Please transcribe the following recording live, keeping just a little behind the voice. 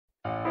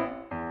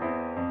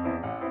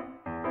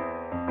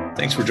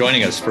Thanks for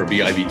joining us for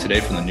BIV Today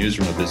from the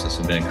Newsroom of Business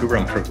in Vancouver.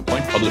 I'm Kirk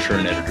LaPointe, publisher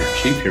and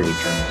editor-in-chief, here with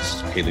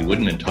journalists Hayley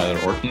Woodin and Tyler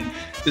Orton.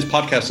 This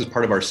podcast is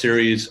part of our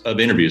series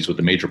of interviews with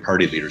the major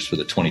party leaders for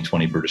the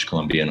 2020 British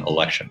Columbian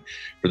election.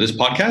 For this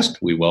podcast,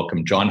 we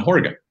welcome John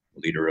Horgan,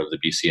 leader of the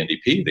BC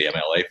NDP, the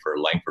MLA for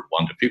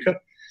Langford-Juan de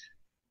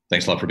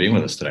Thanks a lot for being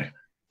with us today.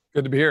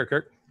 Good to be here,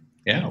 Kirk.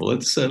 Yeah, well,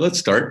 let's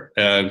start.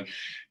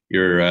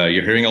 You're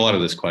hearing a lot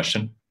of this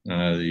question.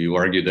 You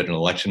argued that an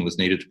election was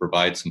needed to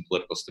provide some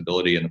political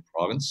stability in the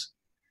province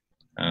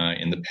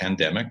in the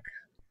pandemic.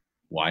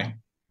 Why?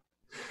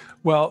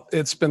 Well,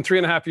 it's been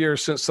 3.5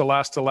 years since the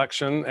last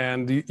election,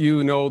 and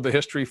you know the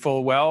history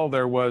full well.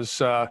 There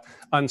was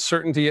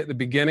uncertainty at the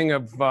beginning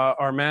of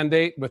our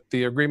mandate with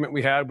the agreement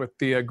we had with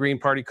the Green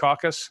Party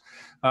caucus.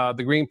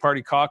 The Green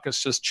Party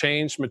caucus has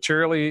changed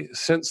materially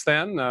since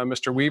then.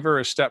 Mr. Weaver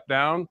has stepped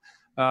down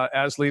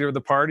as leader of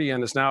the party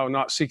and is now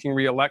not seeking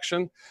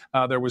re-election.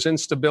 There was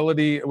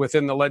instability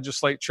within the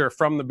legislature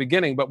from the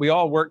beginning, but we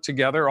all worked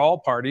together, all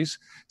parties,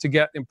 to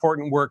get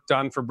important work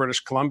done for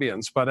British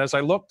Columbians. But as I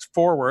looked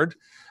forward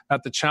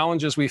at the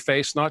challenges we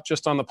face, not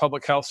just on the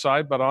public health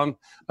side, but on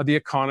the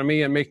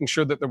economy and making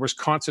sure that there was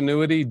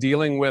continuity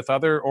dealing with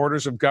other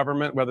orders of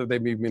government, whether they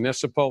be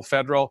municipal,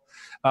 federal,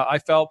 I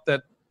felt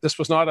that this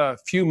was not a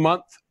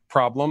few-month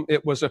problem,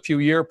 it was a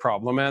few-year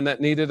problem, and that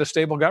needed a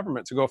stable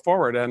government to go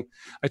forward. And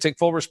I take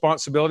full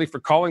responsibility for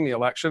calling the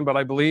election, but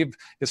I believe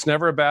it's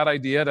never a bad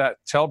idea to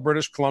tell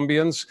British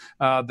Columbians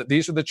that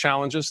these are the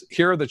challenges,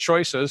 here are the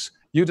choices,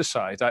 you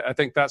decide. I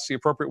think that's the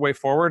appropriate way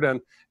forward,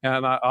 and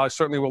I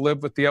certainly will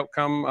live with the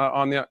outcome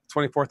on the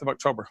 24th of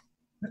October.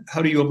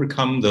 How do you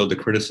overcome, though, the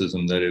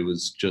criticism that it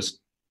was just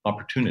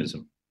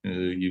opportunism?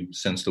 You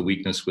sensed a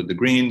weakness with the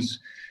Greens.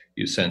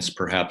 You sense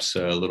perhaps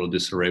a little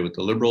disarray with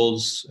the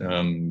Liberals.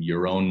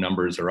 Your own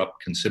numbers are up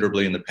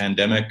considerably in the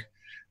pandemic,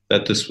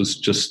 that this was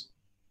just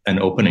an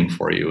opening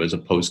for you as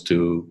opposed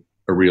to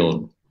a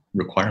real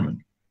requirement.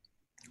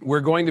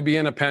 We're going to be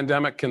in a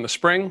pandemic in the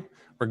spring.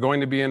 We're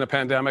going to be in a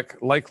pandemic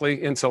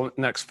likely until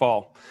next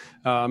fall.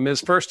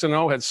 Ms.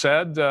 Furstenau had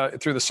said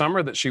through the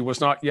summer that she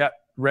was not yet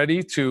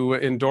ready to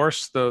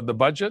endorse the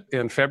budget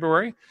in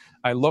February.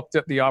 I looked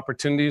at the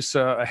opportunities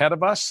ahead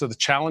of us, so the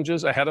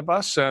challenges ahead of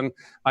us, and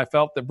I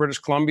felt that British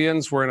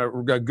Columbians were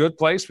in a good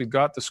place. We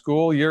got the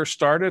school year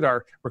started.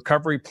 Our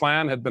recovery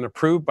plan had been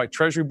approved by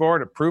Treasury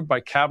Board, approved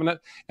by Cabinet,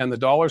 and the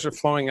dollars are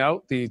flowing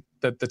out.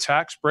 The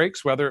tax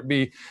breaks, whether it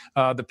be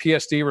the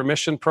PSD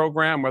remission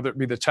program, whether it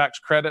be the tax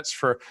credits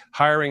for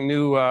hiring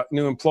new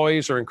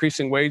employees or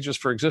increasing wages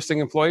for existing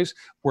employees,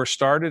 were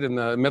started in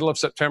the middle of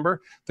September.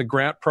 The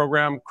grant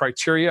program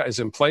criteria is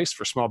in place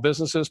for small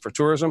businesses, for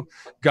tourism.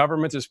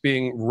 Government is being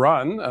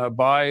run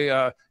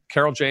by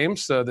Carol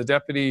James, the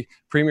Deputy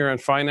Premier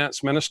and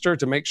Finance Minister,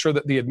 to make sure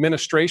that the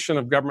administration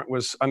of government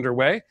was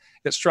underway.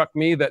 It struck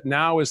me that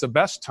now is the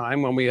best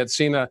time, when we had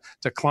seen a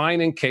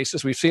decline in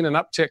cases. We've seen an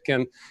uptick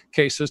in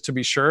cases, to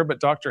be sure, but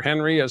Dr.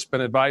 Henry has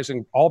been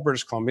advising all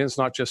British Columbians,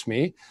 not just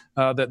me,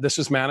 that this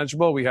is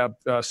manageable. We have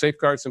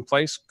safeguards in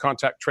place,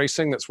 contact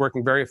tracing that's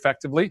working very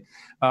effectively.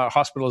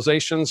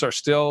 Hospitalizations are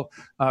still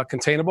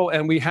containable,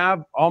 and we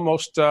have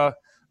almost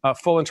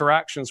full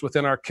interactions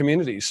within our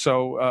communities.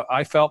 So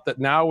I felt that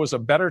now was a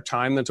better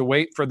time than to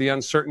wait for the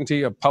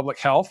uncertainty of public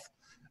health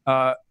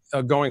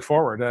going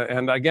forward.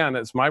 And again,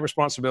 it's my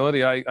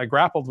responsibility. I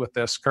grappled with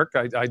this, Kirk.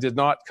 I did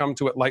not come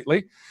to it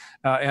lightly.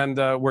 And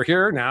we're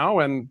here now,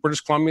 and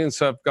British Columbians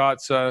have got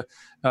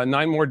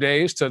 9 more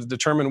days to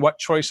determine what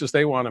choices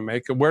they want to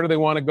make, and where do they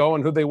want to go,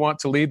 and who they want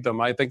to lead them.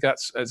 I think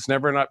it's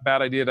never a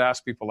bad idea to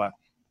ask people that.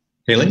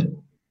 Hayley?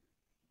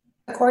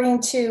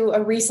 According to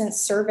a recent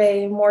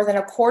survey, more than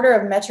a quarter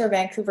of Metro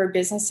Vancouver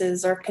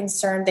businesses are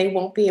concerned they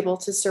won't be able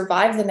to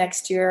survive the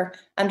next year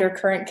under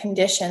current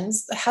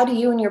conditions. How do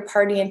you and your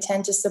party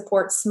intend to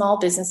support small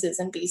businesses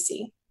in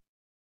BC?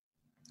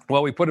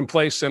 Well, we put in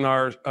place in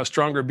our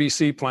Stronger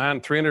BC plan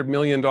 $300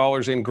 million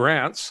in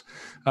grants.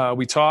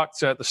 We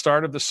talked at the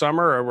start of the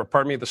summer,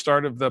 the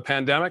start of the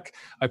pandemic.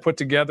 I put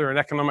together an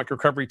economic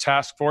recovery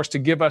task force to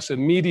give us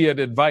immediate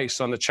advice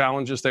on the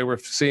challenges they were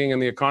seeing in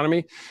the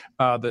economy.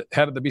 The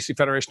head of the BC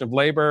Federation of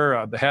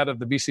Labor, the head of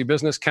the BC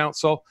Business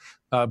Council,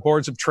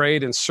 boards of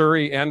trade in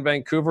Surrey and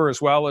Vancouver,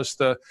 as well as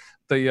the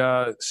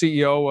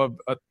CEO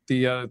of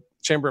the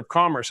Chamber of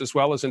Commerce, as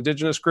well as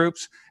Indigenous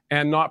groups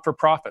and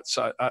not-for-profits,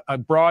 a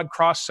broad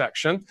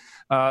cross-section.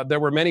 There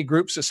were many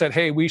groups that said,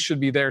 hey, we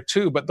should be there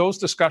too, but those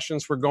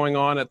discussions were going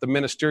on at the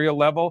ministerial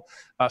level.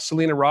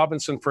 Selena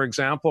Robinson, for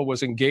example,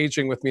 was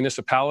engaging with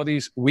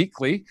municipalities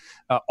weekly,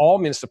 all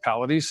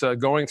municipalities,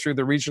 going through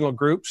the regional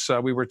groups.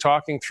 We were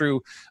talking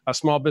through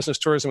small business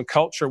tourism and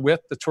culture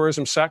with the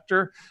tourism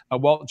sector.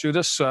 Walt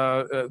Judas,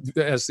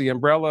 as the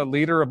umbrella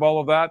leader of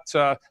all of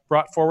that,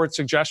 brought forward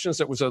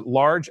suggestions. It was a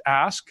large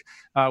ask.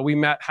 We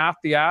met half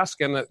the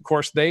ask, and of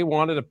course, they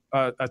wanted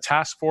a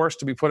task force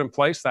to be put in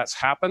place. That's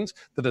happened.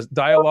 That a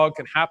dialogue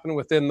can happen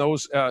within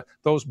those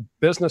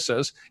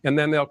businesses, and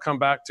then they'll come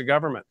back to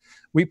government.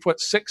 We put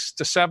 $6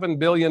 to $7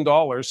 billion,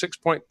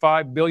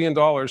 $6.5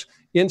 billion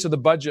into the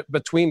budget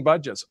between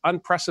budgets,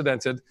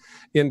 unprecedented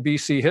in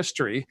BC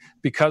history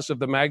because of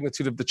the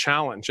magnitude of the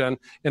challenge. And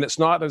it's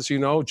not, as you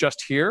know,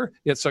 just here.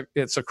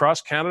 It's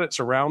across Canada. It's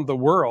around the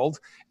world.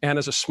 And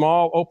as a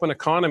small, open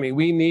economy,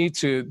 we need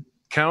to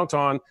count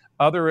on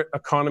other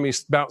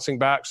economies bouncing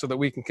back so that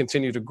we can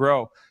continue to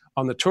grow.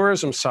 On the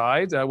tourism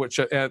side, which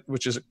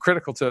is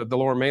critical to the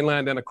Lower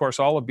Mainland and, of course,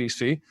 all of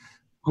BC,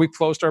 we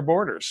closed our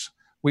borders.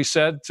 We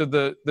said to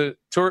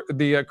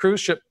the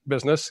cruise ship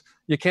business,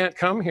 you can't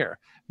come here.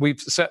 We've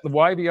set the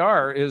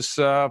YVR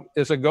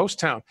is a ghost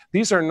town.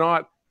 These are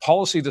not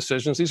policy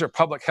decisions. These are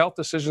public health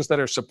decisions that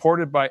are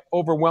supported by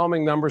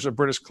overwhelming numbers of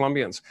British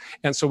Columbians.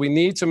 And so we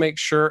need to make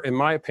sure, in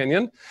my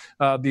opinion,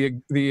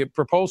 the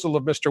proposal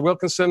of Mr.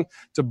 Wilkinson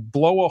to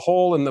blow a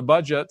hole in the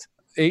budget,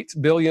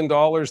 $8 billion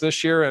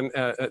this year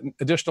and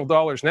additional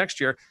dollars next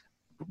year,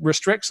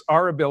 restricts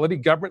our ability,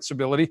 government's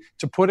ability,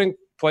 to put in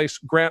place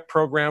grant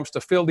programs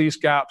to fill these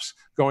gaps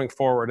going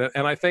forward.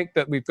 And I think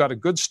that we've got a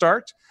good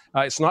start.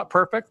 It's not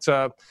perfect.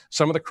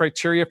 Some of the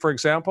criteria, for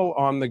example,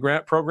 on the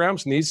grant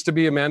programs needs to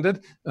be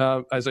amended.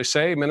 As I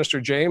say, Minister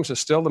James is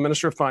still the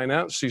Minister of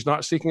Finance. She's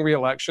not seeking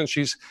re-election.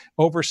 She's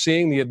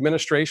overseeing the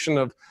administration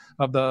of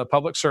the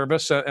public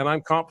service. And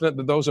I'm confident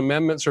that those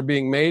amendments are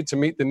being made to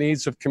meet the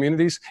needs of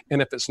communities.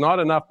 And if it's not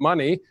enough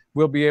money,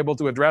 we'll be able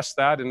to address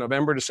that in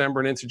November,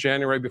 December, and into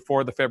January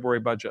before the February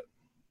budget.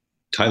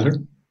 Tyler?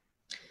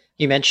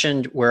 You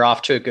mentioned we're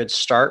off to a good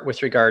start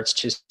with regards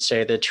to,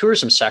 say, the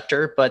tourism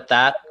sector, but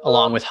that,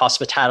 along with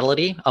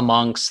hospitality,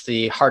 amongst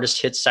the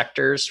hardest hit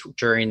sectors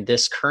during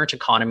this current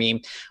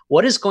economy,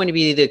 what is going to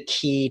be the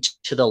key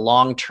to the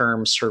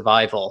long-term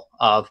survival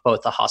of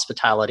both the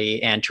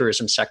hospitality and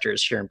tourism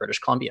sectors here in British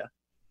Columbia?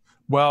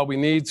 Well, we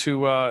need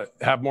to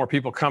have more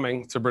people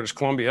coming to British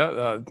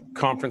Columbia.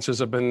 Conferences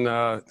have been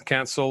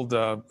canceled.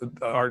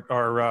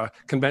 Our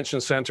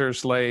convention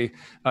centers lay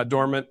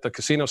dormant. The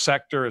casino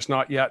sector is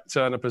not yet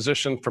in a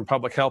position from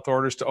public health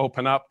orders to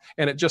open up,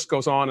 and it just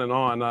goes on and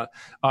on.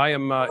 I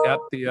am at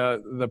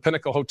the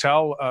Pinnacle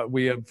Hotel.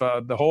 We have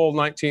the whole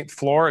 19th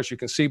floor, as you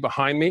can see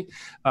behind me.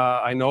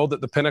 I know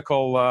that the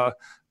Pinnacle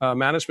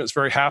management is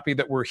very happy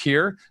that we're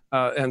here.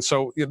 And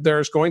so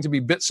there's going to be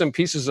bits and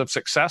pieces of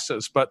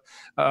successes. But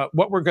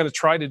what we're going to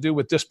try to do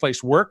with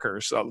displaced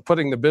workers,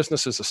 putting the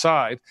businesses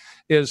aside,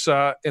 is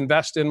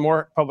invest in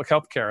more public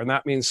health care. And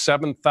that means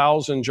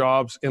 7,000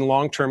 jobs in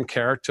long-term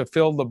care to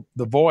fill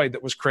the void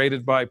that was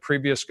created by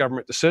previous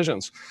government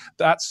decisions.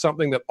 That's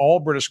something that all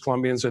British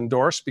Columbians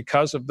endorse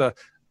because of the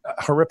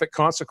horrific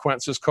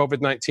consequences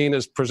COVID-19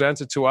 has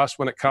presented to us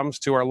when it comes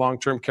to our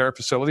long-term care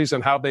facilities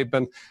and how they've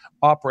been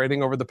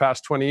operating over the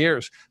past 20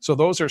 years. So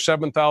those are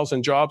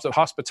 7,000 jobs that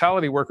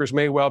hospitality workers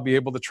may well be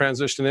able to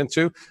transition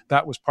into.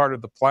 That was part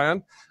of the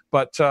plan.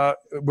 But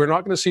we're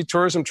not going to see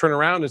tourism turn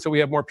around until we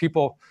have more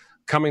people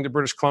coming to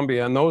British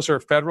Columbia. And those are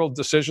federal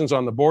decisions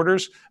on the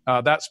borders.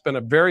 That's been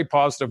a very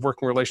positive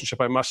working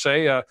relationship, I must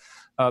say.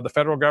 The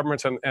federal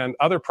government and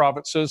other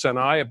provinces and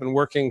I have been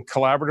working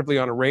collaboratively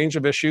on a range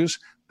of issues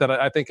that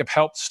I think have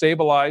helped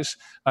stabilize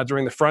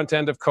during the front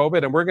end of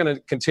COVID. And we're going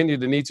to continue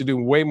to need to do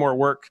way more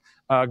work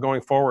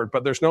going forward.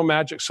 But there's no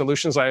magic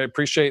solutions. I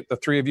appreciate the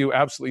three of you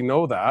absolutely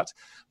know that.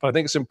 But I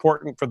think it's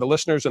important for the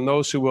listeners and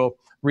those who will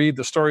read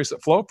the stories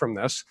that flow from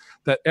this,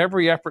 that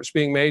every effort's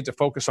being made to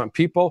focus on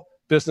people,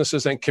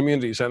 businesses, and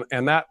communities.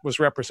 And that was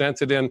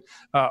represented in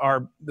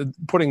our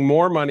putting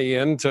more money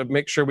in to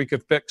make sure we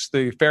could fix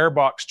the fare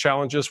box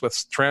challenges with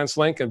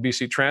TransLink and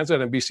BC Transit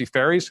and BC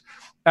Ferries.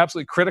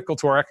 Absolutely critical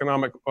to our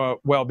economic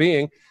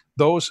well-being.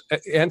 Those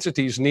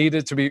entities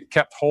needed to be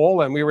kept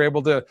whole, and we were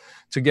able to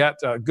get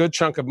a good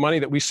chunk of money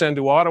that we send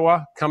to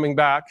Ottawa coming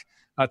back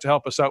to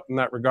help us out in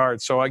that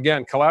regard. So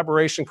again,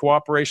 collaboration,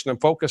 cooperation, and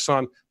focus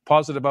on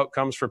positive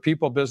outcomes for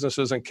people,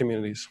 businesses, and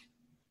communities.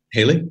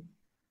 Hayley?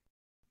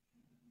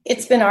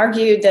 It's been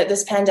argued that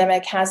this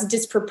pandemic has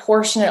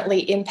disproportionately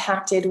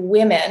impacted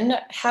women.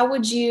 How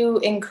would you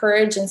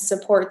encourage and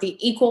support the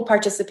equal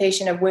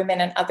participation of women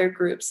and other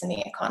groups in the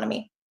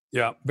economy?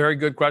 Yeah, very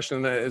good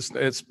question. It's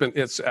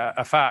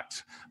a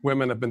fact.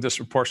 Women have been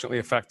disproportionately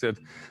affected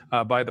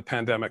by the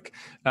pandemic.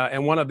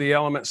 And one of the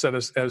elements that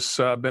has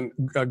been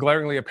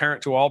glaringly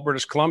apparent to all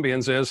British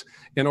Columbians is,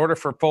 in order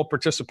for full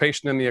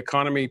participation in the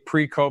economy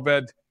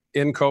pre-COVID,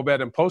 in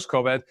COVID, and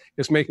post-COVID,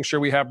 is making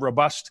sure we have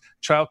robust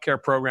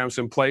childcare programs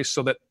in place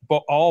so that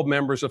all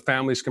members of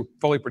families can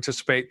fully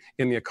participate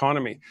in the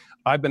economy.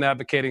 I've been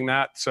advocating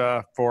that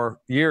for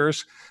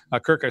years.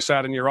 Kirk, I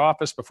sat in your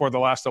office before the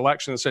last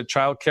election and said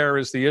childcare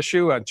is the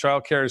issue and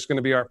childcare is going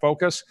to be our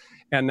focus.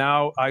 And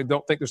now I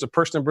don't think there's a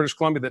person in British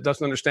Columbia that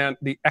doesn't understand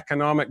the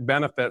economic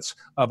benefits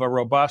of a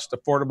robust,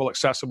 affordable,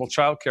 accessible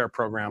childcare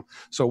program.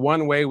 So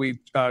one way we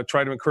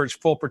try to encourage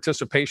full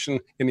participation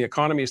in the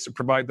economy is to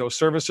provide those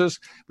services.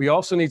 We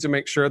also need to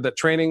make sure that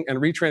training and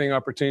retraining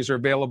opportunities are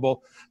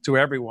available to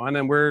everyone.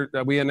 And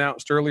we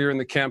announced earlier in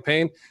the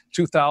campaign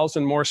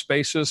 2,000 more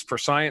spaces for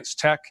science,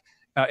 tech,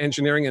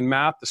 engineering, and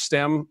math, the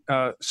STEM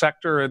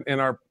sector in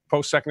our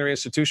post-secondary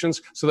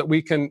institutions so that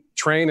we can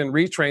train and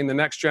retrain the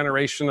next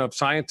generation of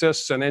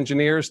scientists and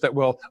engineers that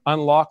will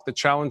unlock the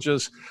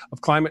challenges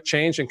of climate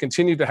change and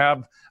continue to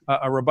have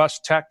a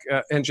robust tech,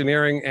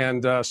 engineering,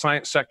 and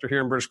science sector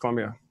here in British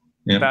Columbia.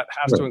 Yeah. That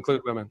has to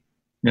include women.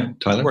 Yeah,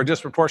 Tyler? We're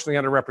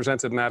disproportionately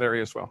underrepresented in that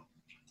area as well.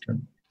 Okay.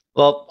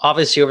 Well,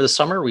 obviously, over the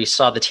summer, we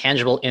saw the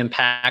tangible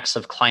impacts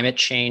of climate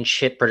change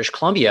hit British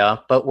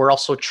Columbia, but we're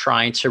also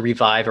trying to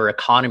revive our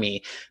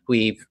economy.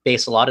 We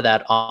base a lot of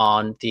that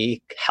on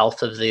the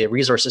health of the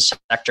resources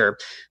sector.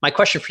 My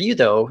question for you,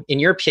 though, in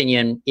your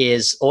opinion,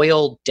 is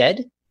oil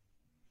dead?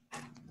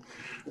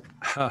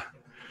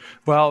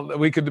 Well,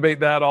 we could debate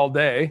that all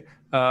day.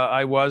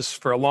 I was,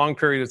 for a long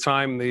period of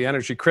time, the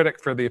energy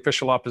critic for the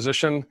official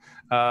opposition.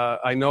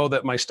 I know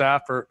that my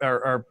staff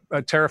are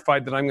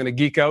terrified that I'm going to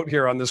geek out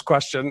here on this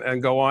question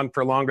and go on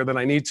for longer than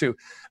I need to.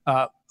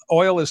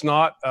 Oil is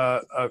not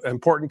an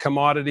important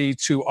commodity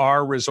to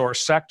our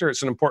resource sector.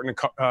 It's an important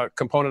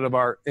component of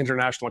our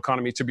international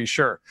economy, to be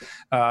sure.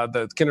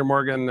 The Kinder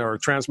Morgan or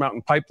Trans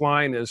Mountain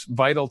Pipeline is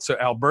vital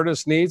to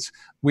Alberta's needs.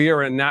 We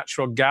are a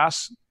natural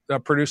gas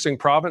producing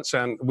province,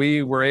 and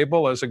we were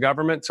able as a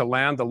government to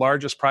land the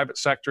largest private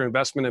sector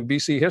investment in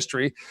BC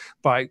history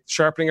by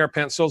sharpening our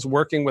pencils,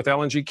 working with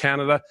LNG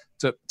Canada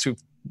to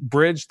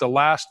bridge the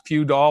last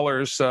few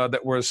dollars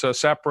that was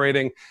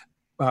separating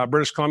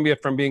British Columbia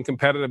from being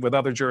competitive with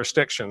other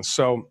jurisdictions.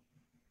 So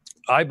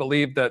I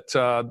believe that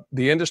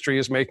the industry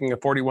is making a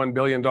 $41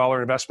 billion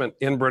investment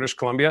in British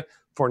Columbia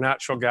for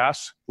natural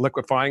gas,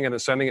 liquefying it and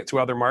sending it to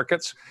other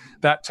markets.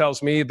 That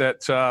tells me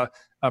that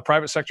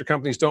private sector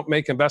companies don't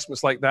make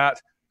investments like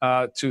that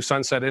to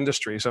sunset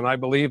industries. And I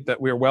believe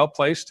that we are well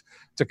placed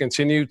to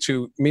continue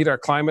to meet our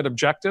climate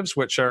objectives,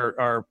 which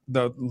are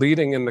the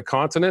leading in the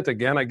continent.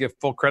 Again, I give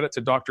full credit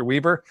to Dr.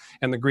 Weaver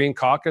and the Green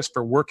Caucus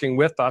for working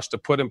with us to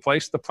put in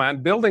place the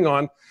plan, building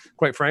on,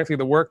 quite frankly,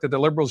 the work that the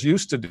Liberals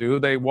used to do.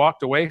 They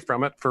walked away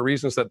from it for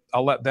reasons that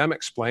I'll let them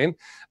explain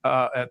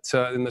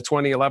in the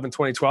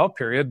 2011-2012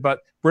 period. But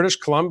British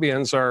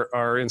Columbians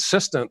are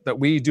insistent that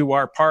we do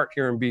our part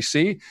here in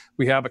BC.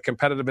 We have a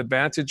competitive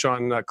advantage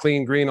on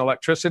clean, green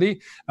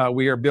electricity.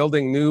 We are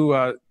building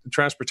new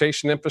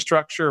transportation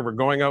infrastructure. We're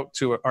going out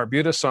to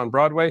Arbutus on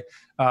Broadway.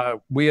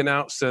 We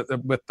announced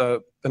that with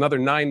another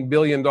 $9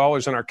 billion in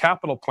our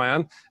capital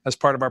plan as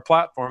part of our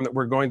platform that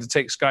we're going to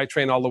take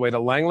SkyTrain all the way to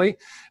Langley.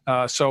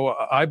 So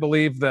I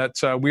believe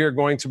that we are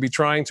going to be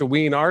trying to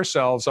wean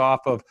ourselves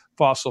off of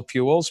fossil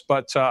fuels,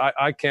 but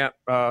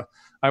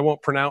I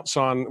won't pronounce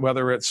on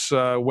whether it's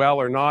well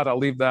or not. I'll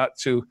leave that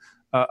to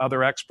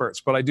other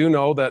experts. But I do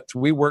know that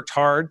we worked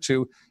hard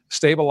to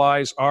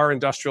stabilize our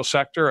industrial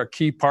sector, a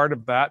key part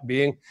of that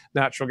being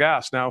natural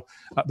gas. Now,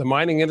 the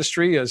mining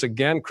industry is,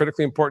 again,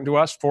 critically important to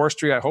us.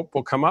 Forestry, I hope,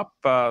 will come up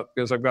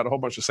because I've got a whole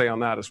bunch to say on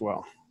that as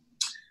well.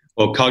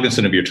 Well,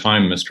 cognizant of your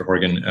time, Mr.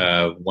 Horgan,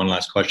 one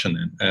last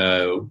question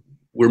then.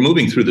 We're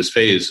moving through this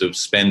phase of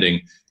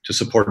spending to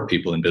support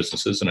people and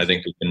businesses, and I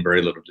think there's been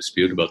very little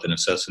dispute about the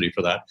necessity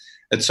for that.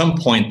 At some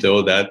point,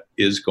 though, that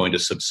is going to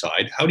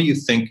subside. How do you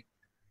think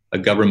a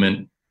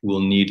government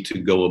will need to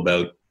go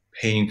about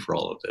paying for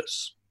all of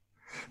this?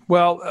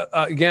 Well,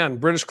 again,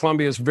 British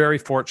Columbia is very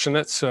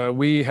fortunate.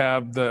 We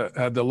have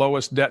the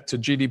lowest debt to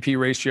GDP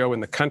ratio in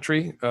the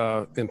country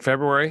in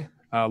February.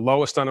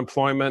 Lowest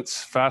unemployment,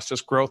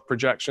 fastest growth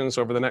projections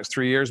over the next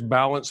 3 years,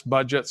 balanced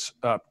budgets,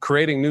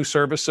 creating new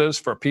services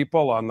for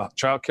people on the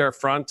childcare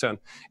front and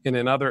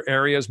in other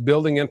areas,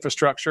 building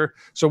infrastructure.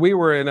 So we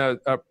were in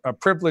a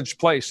privileged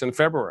place in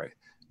February.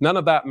 None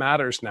of that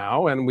matters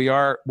now, and we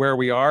are where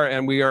we are,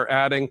 and we are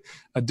adding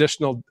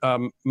additional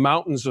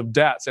mountains of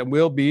debts, and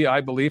will be,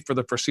 I believe, for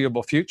the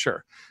foreseeable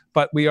future.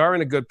 But we are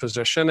in a good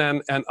position,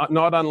 and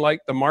not unlike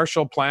the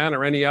Marshall Plan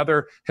or any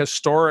other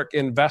historic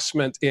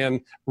investment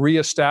in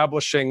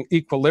reestablishing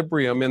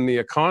equilibrium in the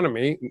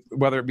economy,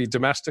 whether it be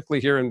domestically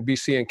here in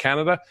BC and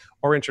Canada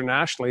or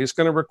internationally, is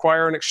going to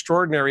require an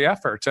extraordinary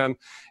effort. And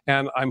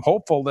I'm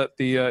hopeful that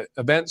the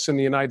events in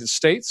the United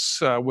States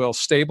will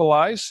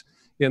stabilize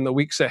in the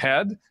weeks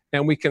ahead,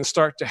 and we can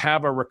start to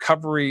have a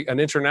recovery, an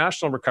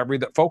international recovery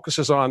that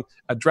focuses on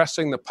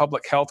addressing the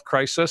public health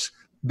crisis,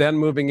 then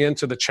moving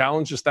into the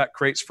challenges that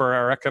creates for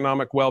our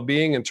economic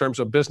well-being in terms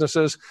of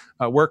businesses,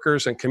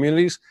 workers, and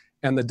communities.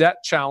 And the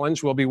debt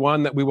challenge will be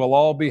one that we will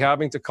all be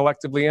having to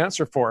collectively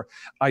answer for.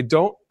 I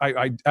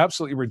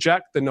absolutely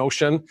reject the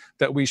notion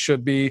that we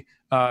should be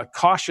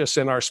cautious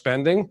in our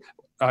spending.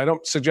 I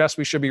don't suggest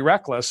we should be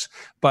reckless,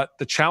 but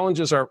the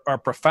challenges are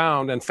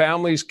profound, and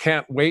families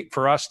can't wait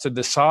for us to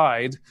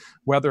decide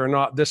whether or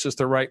not this is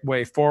the right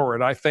way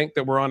forward. I think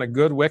that we're on a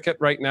good wicket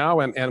right now,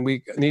 and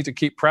we need to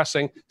keep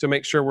pressing to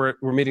make sure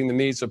we're meeting the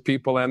needs of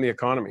people and the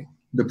economy.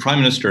 The Prime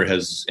Minister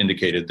has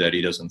indicated that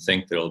he doesn't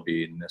think there'll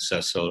be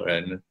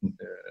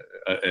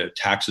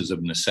taxes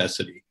of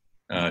necessity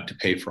to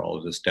pay for all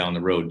of this down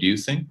the road. Do you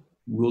think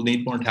we'll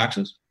need more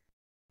taxes?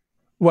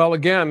 Well,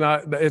 again,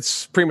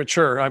 it's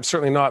premature. I'm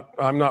certainly not.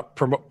 I'm not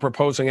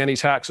proposing any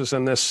taxes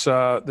in this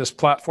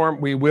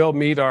platform. We will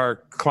meet our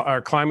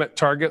climate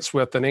targets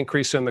with an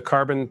increase in the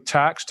carbon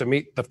tax to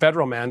meet the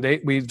federal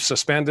mandate. We've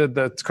suspended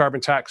the carbon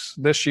tax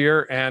this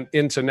year and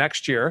into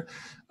next year.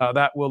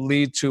 That will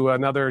lead to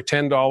another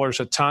 $10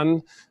 a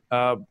ton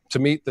to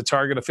meet the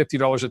target of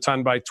 $50 a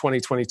ton by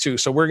 2022.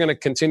 So we're going to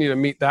continue to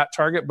meet that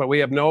target, but we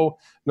have no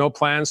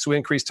plans to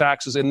increase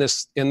taxes in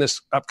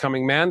this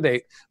upcoming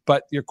mandate.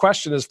 But your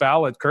question is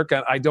valid, Kirk.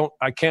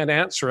 I can't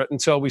answer it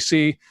until we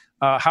see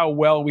how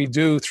well we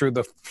do through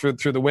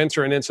the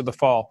winter and into the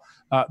fall.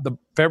 The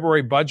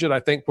February budget, I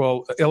think,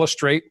 will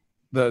illustrate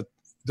the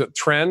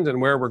trend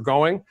and where we're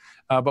going.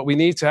 But we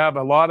need to have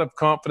a lot of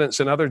confidence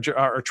in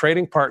our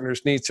trading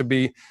partners need to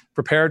be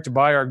prepared to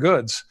buy our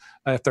goods.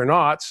 If they're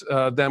not,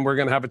 then we're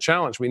going to have a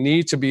challenge. We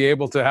need to be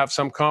able to have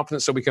some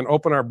confidence so we can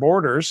open our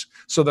borders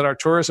so that our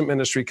tourism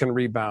industry can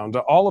rebound.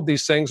 All of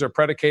these things are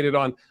predicated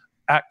on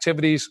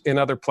activities in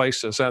other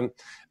places. And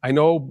I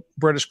know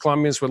British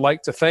Columbians would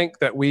like to think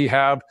that we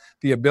have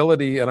the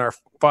ability in our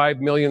 5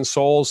 million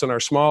souls and our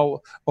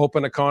small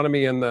open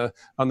economy on the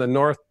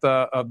north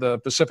of the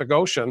Pacific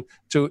Ocean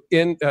to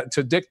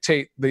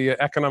dictate the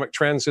economic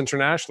trends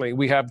internationally.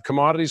 We have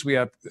commodities, we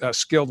have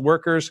skilled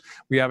workers,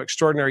 we have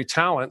extraordinary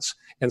talents,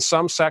 and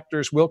some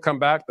sectors will come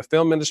back. The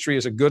film industry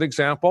is a good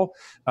example.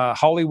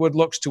 Hollywood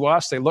looks to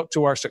us, they look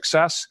to our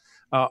success.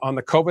 On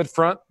the COVID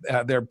front,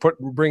 they're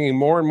bringing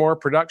more and more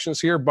productions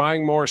here,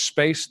 buying more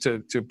space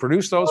to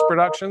produce those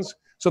productions.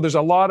 So there's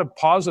a lot of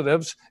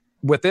positives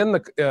within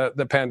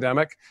the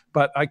pandemic,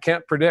 but I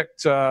can't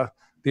predict the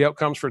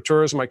outcomes for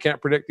tourism. I can't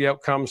predict the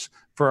outcomes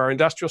for our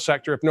industrial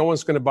sector if no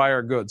one's going to buy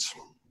our goods.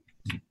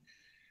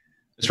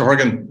 Mr.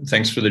 Horgan,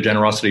 thanks for the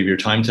generosity of your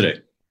time today.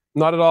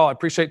 Not at all. I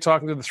appreciate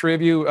talking to the three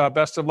of you.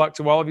 Best of luck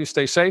to all of you.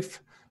 Stay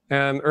safe.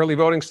 And early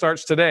voting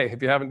starts today,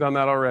 if you haven't done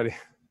that already.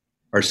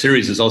 Our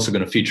series is also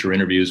going to feature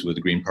interviews with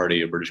the Green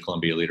Party of British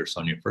Columbia leader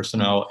Sonia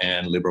Furstenau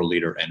and Liberal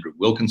leader Andrew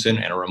Wilkinson.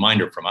 And a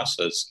reminder from us,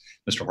 as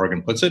Mr.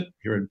 Horgan puts it,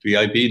 here at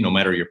VIB, no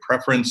matter your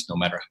preference, no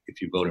matter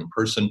if you vote in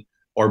person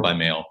or by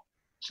mail,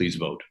 please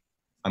vote.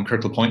 I'm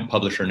Kirk LaPointe,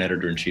 publisher and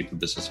editor-in-chief of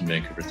Business in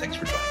Vancouver. Thanks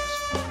for joining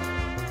us.